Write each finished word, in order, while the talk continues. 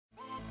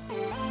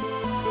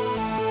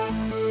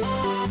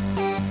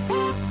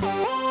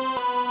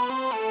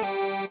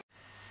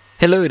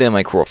Hello there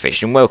my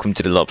crawfish and welcome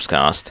to the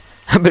LobsCast.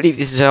 I believe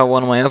this is how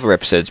one of my other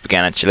episodes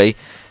began actually.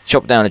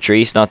 Chopped down a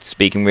tree, started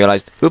speaking,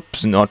 realised,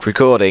 oops, not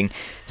recording.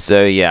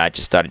 So yeah, I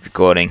just started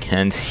recording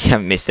and you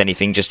haven't missed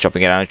anything, just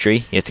chopping it down a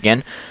tree yet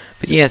again.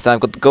 But yes, I've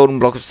got the golden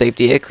block of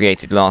safety here,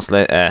 created last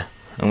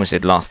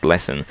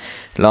episode.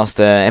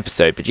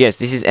 But yes,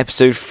 this is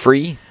episode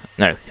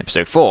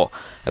 4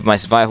 of my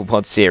survival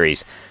pod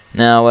series.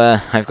 Now,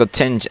 I've got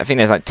 10, I think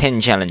there's like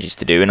 10 challenges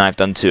to do and I've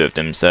done 2 of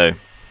them, so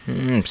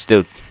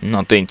still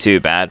not doing too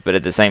bad, but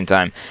at the same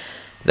time,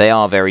 they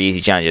are very easy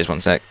challenges.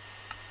 One sec.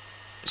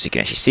 So you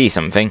can actually see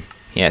something.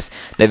 Yes,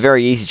 they're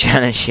very easy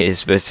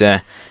challenges, but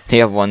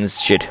the other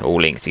ones should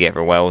all link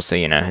together well, so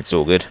you know, it's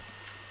all good.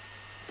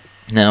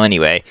 Now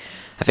anyway,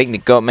 I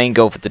think the main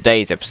goal for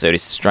today's episode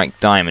is to strike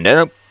diamond.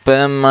 Oh,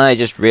 I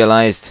just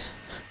realised...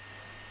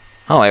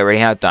 Oh, I already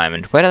have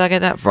diamond. Where did I get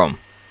that from?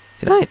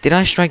 Did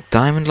I strike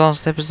diamond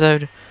last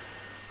episode?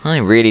 I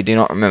really do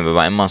not remember, but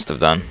I must have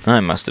done.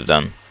 I must have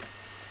done.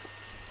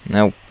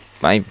 Now,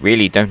 I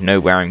really don't know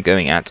where I'm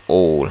going at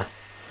all.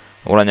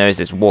 All I know is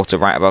there's water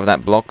right above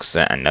that block,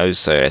 and those,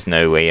 so there's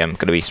no way I'm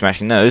going to be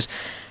smashing those.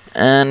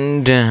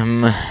 And,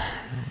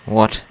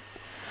 what?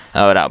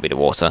 Oh, that'll be the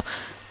water.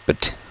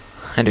 But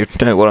I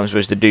don't know what I'm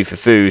supposed to do for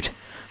food.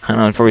 I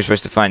know I'm probably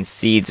supposed to find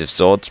seeds of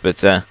sorts, but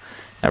that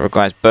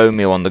requires bone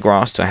meal on the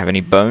grass. Do I have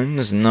any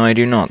bones? No, I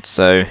do not.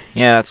 So,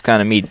 yeah, that's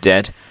kind of me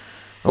dead.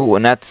 Oh,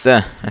 and that's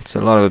a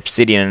lot of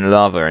obsidian and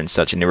lava and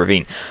such in the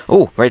ravine.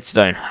 Oh,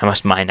 redstone. I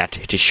must mine that.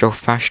 It is so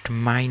fast to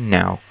mine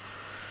now.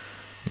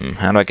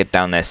 How do I get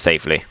down there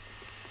safely?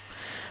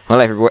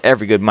 Well,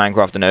 every good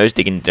Minecrafter knows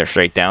digging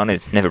straight down,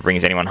 it never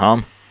brings anyone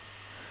harm.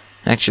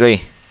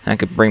 Actually, that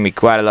could bring me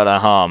quite a lot of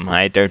harm.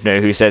 I don't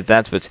know who said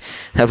that, but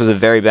that was a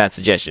very bad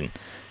suggestion.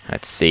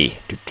 Let's see.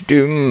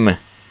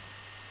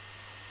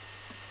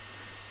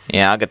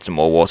 Yeah, I'll get some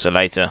more water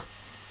later.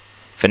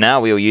 For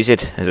now, we'll use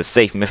it as a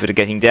safe method of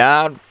getting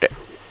down.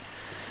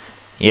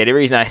 Yeah, the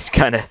reason I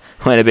kind of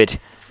went a bit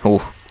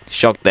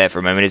shocked there for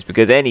a moment is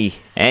because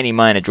any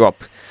minor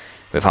drop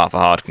with half a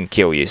heart can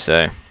kill you,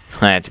 so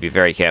I had to be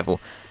very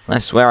careful. I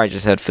swear I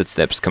just heard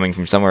footsteps coming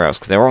from somewhere else,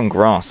 because they were on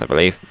grass, I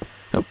believe.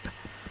 Oh.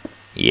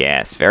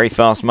 Yes, very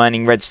fast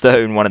mining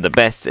redstone, one of the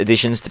best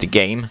additions to the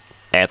game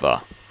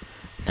ever.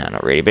 No,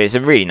 not really, but it's a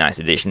really nice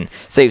addition.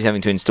 Saves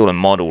having to install a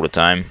mod all the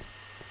time.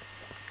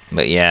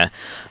 But yeah.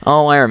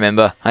 Oh, I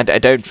remember. I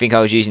don't think I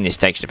was using this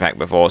texture pack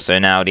before, so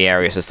now the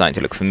areas are starting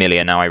to look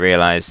familiar, now I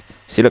realise.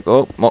 See, look,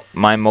 oh,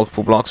 my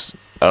multiple blocks.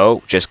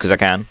 Oh, just because I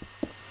can.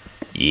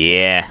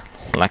 Yeah,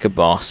 like a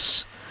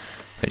boss.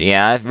 But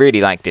yeah, I really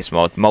like this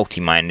mod.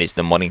 Multi-mine is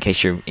the mod, in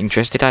case you're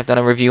interested. I've done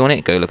a review on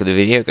it. Go look at the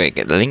video, go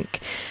get the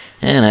link,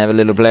 and have a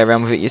little play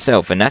around with it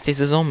yourself. And that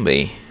is a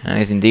zombie. That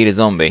is indeed a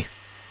zombie.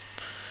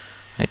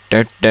 I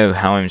don't know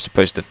how I'm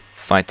supposed to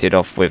fight it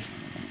off with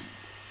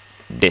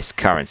this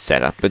current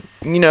setup, but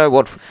you know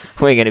what,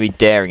 we're going to be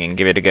daring and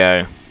give it a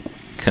go.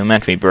 Come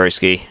at me,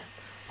 broski,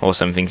 or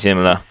something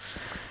similar.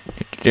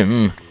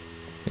 We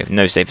have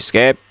no safe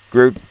escape.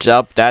 Groups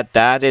up.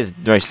 That is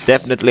most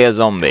definitely a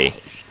zombie.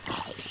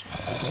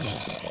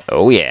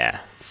 Oh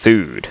yeah,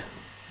 food,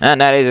 and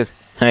that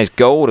is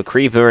gold, a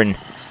creeper, and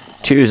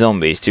 2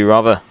 zombies, 2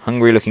 rather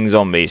hungry-looking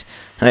zombies,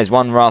 and there's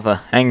 1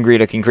 rather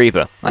angry-looking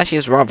creeper. Actually,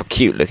 it's rather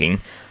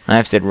cute-looking. I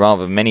have said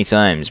rather many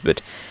times,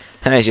 but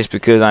that is just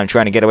because I'm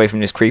trying to get away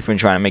from this creeper and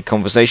trying to make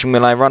conversation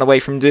while I run away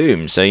from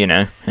doom. So, you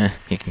know,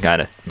 you can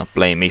kind of not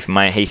blame me for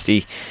my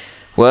hasty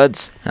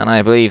words. And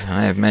I believe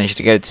I have managed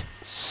to get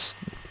it.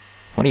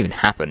 What even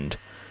happened?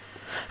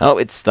 Oh,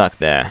 it's stuck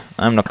there.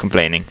 I'm not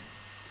complaining.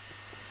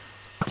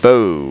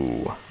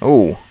 Bow.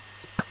 Oh.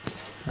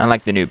 I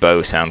like the new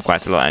bow sound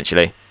quite a lot,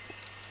 actually.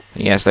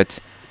 But yes,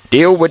 let's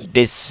deal with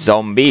this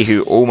zombie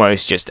who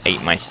almost just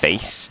ate my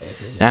face.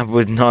 That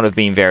would not have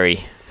been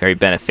very, very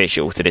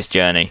beneficial to this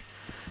journey.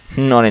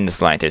 Not in the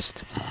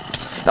slightest.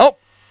 Oh!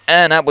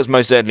 And that was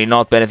most certainly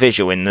not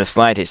beneficial in the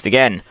slightest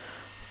again.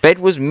 Bed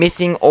was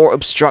missing or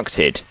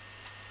obstructed.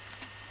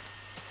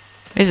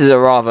 This is a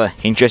rather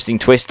interesting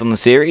twist on the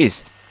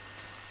series.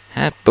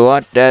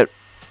 But,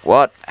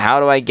 what?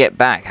 How do I get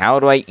back? How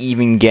do I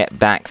even get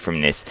back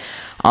from this?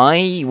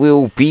 I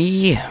will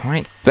be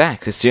right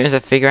back as soon as I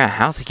figure out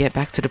how to get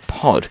back to the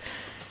pod.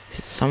 Is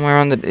it somewhere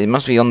under... It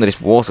must be under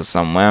this water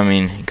somewhere. I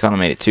mean, he can't have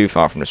made it too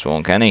far from the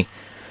spawn, can he?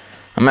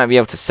 I might be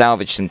able to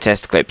salvage some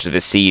test clips of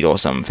a seed or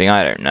something,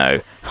 I don't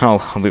know.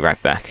 Oh, I'll be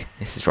right back.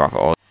 This is rather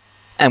odd.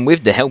 And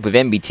with the help of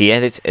MBT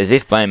Edit, as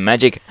if by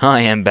magic, I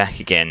am back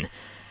again.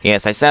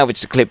 Yes, I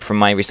salvaged a clip from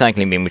my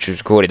recycling bin, which was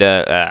recorded,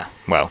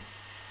 well,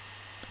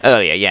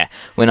 earlier, yeah,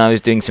 when I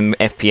was doing some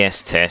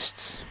FPS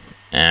tests.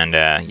 And,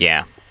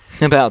 yeah.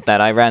 About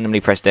that, I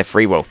randomly pressed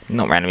F3, well,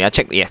 not randomly, I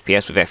checked the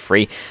FPS with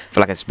F3 for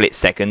like a split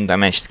second. I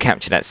managed to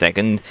capture that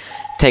second,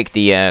 take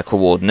the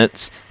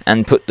coordinates,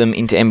 and put them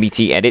into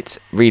MBT Edit,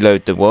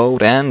 reload the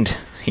world, and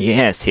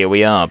yes, here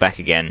we are, back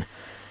again.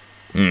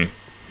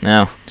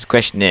 Now, the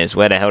question is,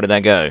 where the hell did I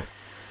go?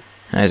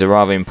 That is a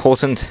rather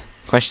important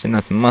question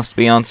that must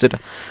be answered,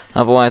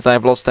 otherwise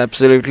I've lost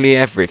absolutely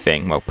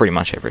everything. Well, pretty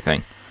much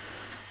everything.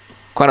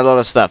 Quite a lot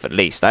of stuff, at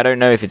least. I don't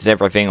know if it's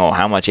everything or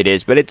how much it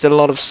is, but it's a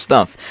lot of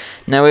stuff.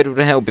 Now, it would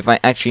help if I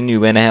actually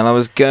knew where the hell I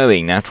was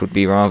going. That would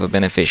be rather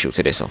beneficial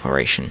to this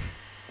operation.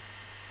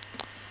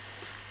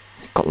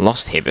 Got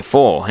lost here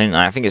before, didn't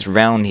I? I think it's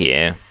round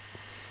here.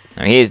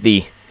 Now, here's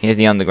the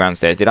underground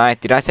stairs. Did I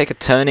take a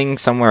turning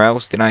somewhere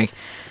else? Did I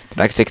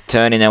take a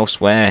turning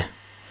elsewhere?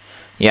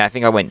 Yeah, I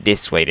think I went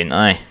this way, didn't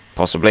I?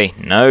 Possibly.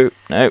 No.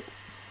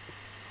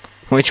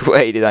 Which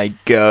way did I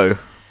go?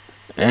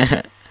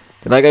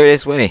 Did I go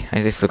this way?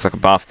 This looks like a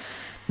path.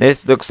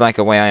 This looks like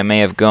a way I may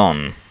have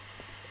gone.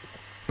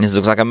 This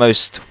looks like a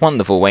most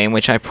wonderful way in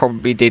which I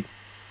probably did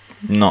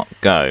not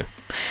go.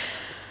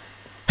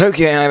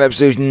 Okay, I have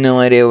absolutely no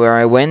idea where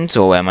I went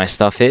or where my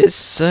stuff is,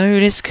 so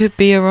this could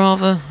be a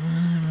rather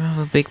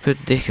big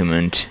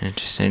predicament,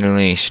 to say the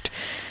least.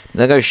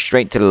 Did I go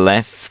straight to the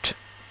left?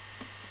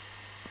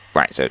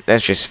 Right, so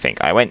let's just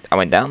think. I went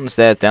down the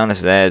stairs.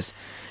 There's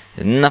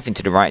nothing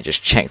to the right,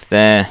 just checked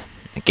there.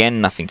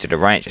 Again, nothing to the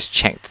right, just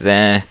checked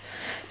there.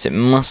 So it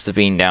must have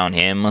been down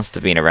here, must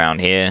have been around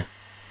here.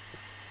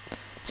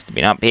 Must have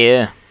been up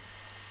here.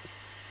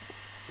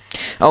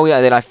 Oh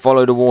yeah, did I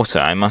follow the water?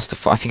 I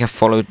think I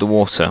followed the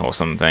water or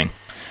something.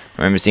 I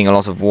remember seeing a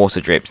lot of water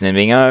drips and then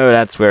being, oh,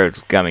 that's where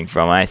it's coming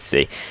from, I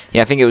see.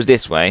 Yeah, I think it was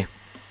this way.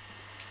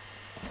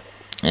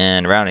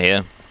 And around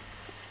here.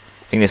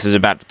 I think this is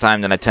about the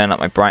time that I turn up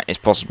my brightness,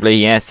 possibly.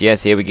 Yes,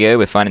 here we go.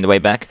 We're finding the way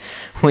back.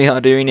 We are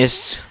doing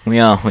this. We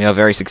are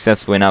very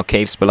successful in our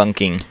cave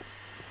spelunking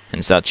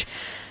and such.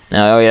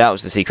 Now, oh yeah, that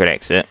was the secret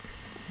exit.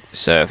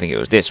 So I think it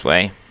was this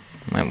way.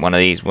 Went one of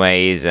these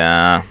ways,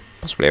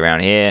 possibly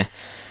around here.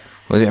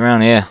 Was it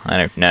around here? I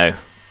don't know.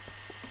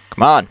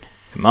 Come on.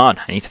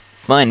 I need to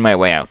find my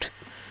way out.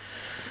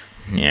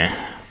 Yeah.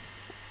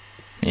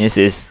 This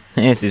is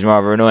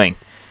rather annoying,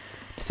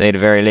 to say the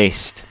very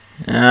least.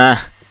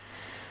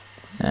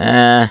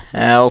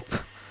 Help.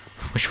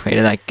 Which way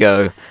did I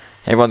go?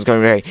 Everyone's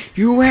going to say,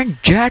 you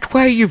went that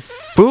way, you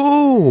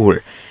fool!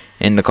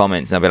 In the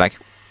comments, I'll be like,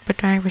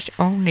 but I was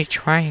only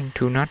trying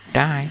to not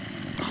die.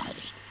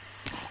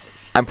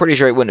 I'm pretty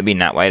sure it wouldn't have been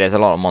that way. There's a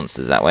lot of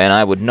monsters that way, and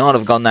I would not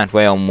have gone that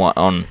way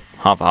on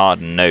half a heart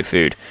and no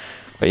food.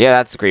 But yeah,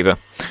 that's the creeper.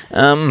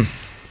 That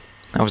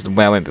was the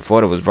way I went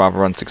before. It was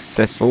rather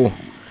unsuccessful. I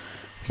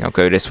think I'll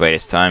go this way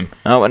this time.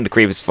 Oh, and the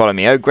creepers follow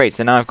me. Oh, great.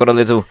 So now I've got a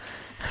little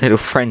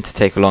friend to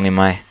take along in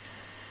my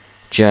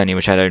journey,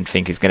 which I don't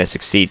think is going to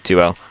succeed too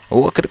well.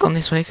 Oh, I could have gone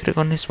this way.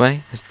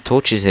 There's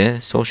torches here.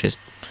 Torches.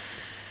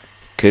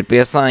 Could be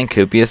a sign.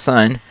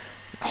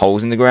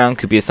 Holes in the ground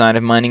could be a sign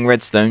of mining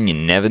redstone. You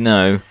never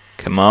know.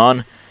 Come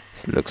on.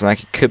 This looks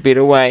like it could be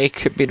the way.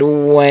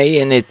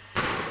 And it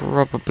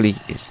probably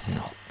is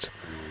not.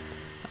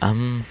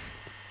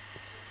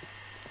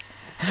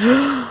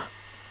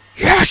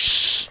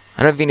 Yes!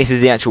 I don't think this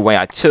is the actual way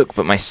I took,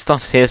 but my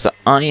stuff's here, so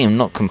I am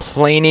not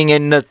complaining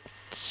in the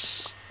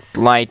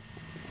slightest.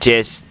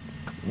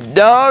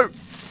 No!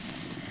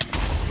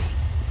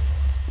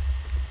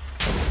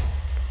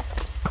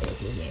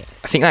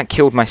 I think that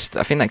killed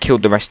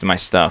the rest of my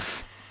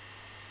stuff.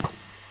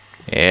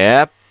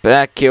 Yep,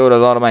 that killed a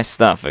lot of my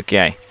stuff.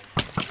 Okay.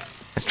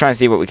 Let's try and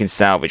see what we can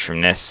salvage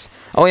from this.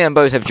 Oh yeah, and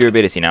both have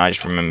durability now, I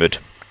just remembered.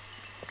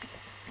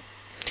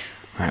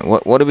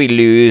 Alright, what do we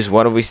lose?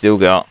 What have we still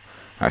got?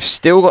 I've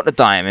still got the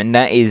diamond.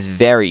 That is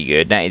very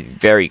good. That is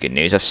very good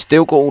news. I've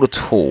still got all the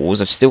tools.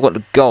 I've still got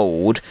the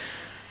gold.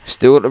 I've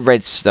still got the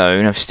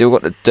redstone. I've still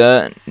got the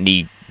dirt.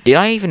 Did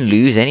I even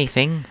lose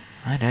anything?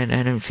 I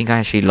don't think I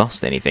actually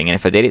lost anything. And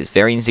if I did, it's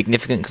very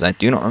insignificant because I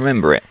do not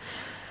remember it.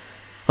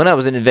 Well, that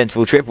was an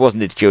eventful trip,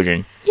 wasn't it,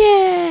 children?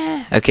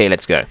 Yeah! Okay,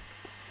 let's go.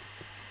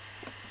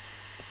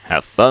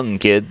 Have fun,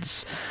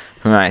 kids.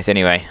 Right,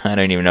 anyway, I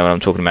don't even know what I'm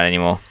talking about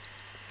anymore.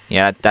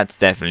 Yeah, that's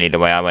definitely the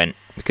way I went.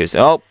 Because,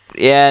 oh,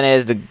 yeah,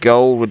 there's the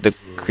gold with the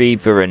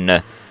creeper and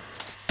the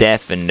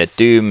death and the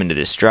doom and the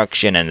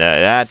destruction and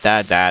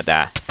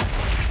the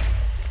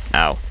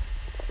Ow.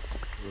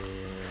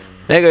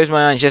 There goes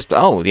my iron chest.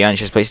 Oh, the iron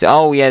chest place.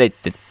 Oh, yeah,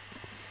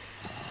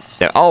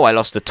 oh, I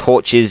lost the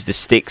torches, the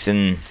sticks,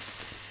 and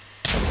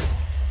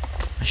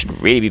I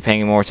should really be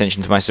paying more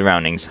attention to my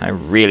surroundings. I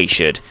really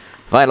should.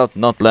 Have I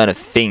not learned a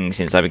thing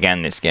since I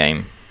began this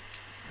game?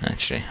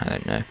 Actually, I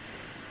don't know.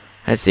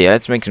 Let's see,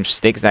 let's make some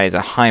sticks. That is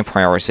a high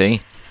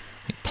priority.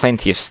 Make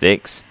plenty of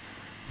sticks.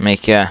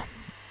 Make a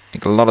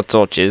lot of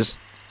torches.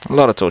 A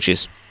lot of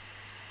torches.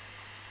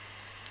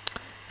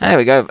 There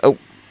we go. Oh.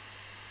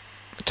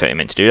 I totally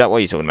meant to do that. What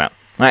are you talking about?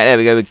 Right, there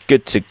we go. We're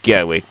good to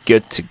go. We're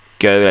good to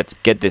go. Let's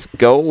get this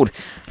gold.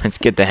 Let's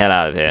get the hell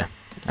out of here.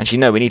 Actually,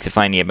 no, we need to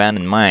find the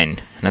abandoned mine.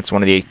 And that's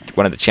one of the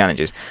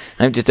challenges.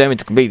 I'm determined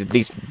to complete at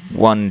least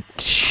one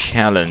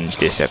challenge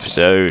this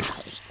episode.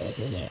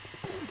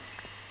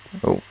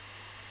 Oh.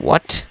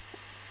 What?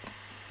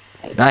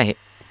 Did I hit?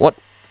 What?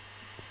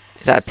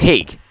 Is that a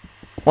pig?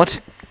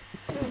 What?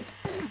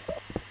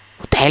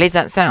 What the hell is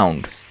that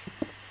sound?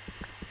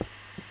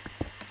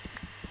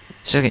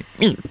 It's okay.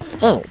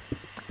 Oh.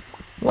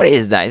 What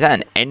is that? Is that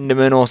an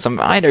Enderman or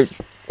something? I don't...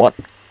 What?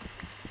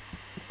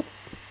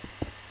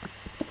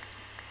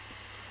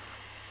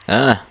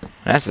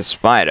 That's a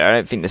spider. I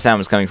don't think the sound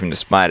was coming from the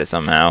spider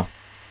somehow.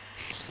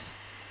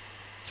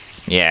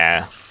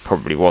 Yeah,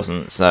 probably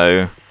wasn't,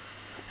 so...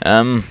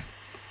 It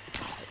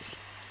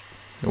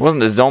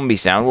wasn't a zombie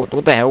sound.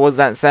 What the hell was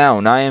that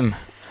sound? I am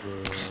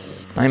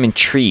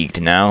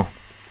intrigued now.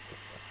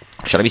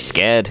 Should I be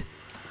scared?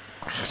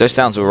 Because those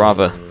sounds were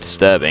rather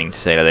disturbing, to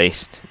say the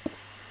least.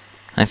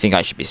 I think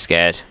I should be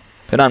scared.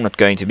 But I'm not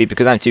going to be,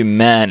 because I'm too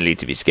manly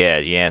to be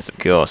scared. Yes, of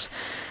course.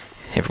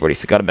 Everybody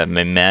forgot about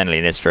my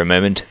manliness for a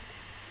moment.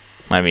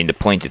 I mean, the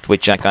point at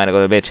which I kind of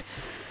got a bit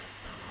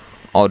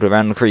odd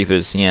around the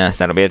creepers. Yes,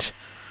 that'll be it.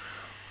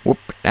 Whoop,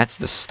 that's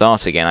the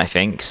start again, I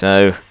think.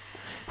 So,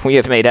 we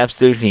have made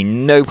absolutely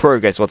no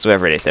progress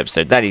whatsoever in this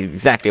episode. That is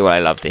exactly what I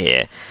love to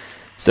hear.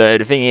 So,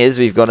 the thing is,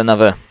 we've got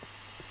another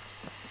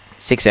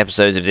 6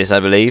 episodes of this, I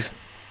believe.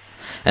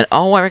 And,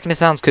 oh, I reckon the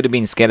sounds could have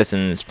been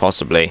skeletons,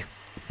 possibly.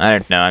 I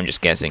don't know, I'm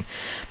just guessing.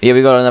 But yeah,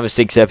 we've got another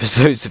 6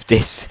 episodes of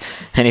this.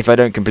 And if I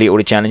don't complete all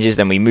the challenges,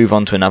 then we move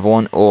on to another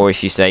one. Or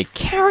if you say,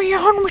 carry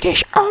on with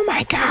this, oh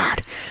my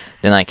god,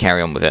 then I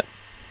carry on with it.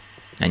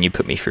 And you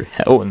put me through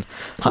hell and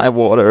high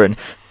water and...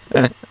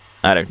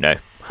 I don't know.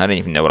 I don't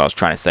even know what I was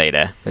trying to say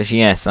there. But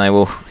yes, I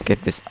will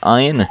get this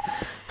iron.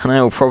 And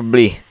I will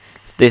probably...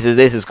 This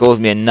has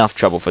caused me enough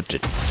trouble for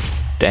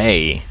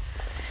today.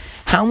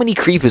 How many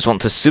creepers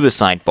want to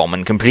suicide bomb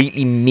and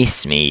completely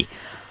miss me?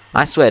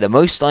 I swear, the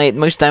most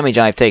damage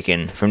I've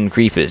taken from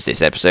creepers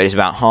this episode is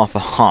about half a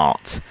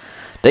heart.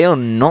 They are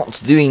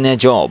not doing their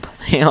job.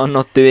 They are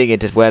not doing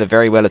it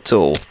very well at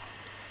all.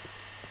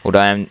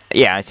 Although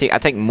I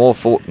take more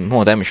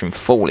damage from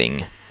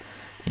falling.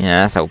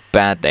 Yeah, that's how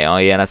bad they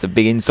are. Yeah, that's a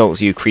big insult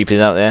to you creepers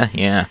out there.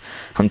 Yeah,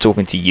 I'm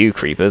talking to you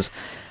creepers.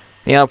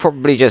 Yeah, I'll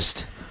probably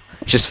just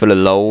for the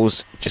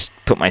lols, just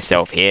put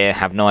myself here,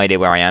 have no idea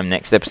where I am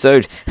next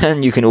episode,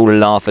 and you can all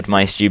laugh at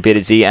my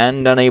stupidity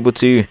and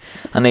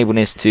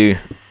unableness to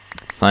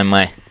find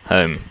my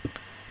home.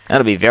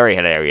 That'll be very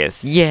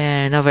hilarious.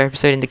 Yeah, another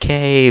episode in the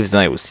caves.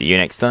 I will see you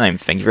next time.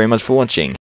 Thank you very much for watching.